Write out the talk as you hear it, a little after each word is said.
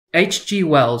H. G.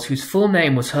 Wells, whose full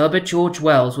name was Herbert George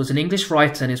Wells, was an English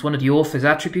writer and is one of the authors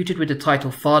attributed with the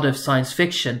title Father of Science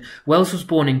Fiction. Wells was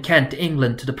born in Kent,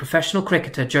 England, to the professional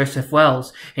cricketer Joseph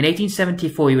Wells. In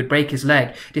 1874 he would break his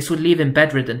leg. This would leave him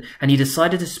bedridden, and he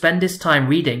decided to spend his time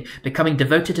reading, becoming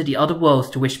devoted to the other worlds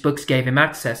to which books gave him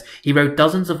access. He wrote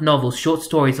dozens of novels, short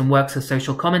stories, and works of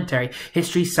social commentary,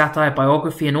 history, satire,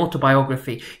 biography, and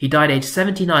autobiography. He died aged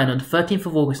 79 on the 13th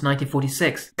of August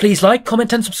 1946. Please like,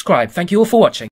 comment, and subscribe. Thank you all for watching.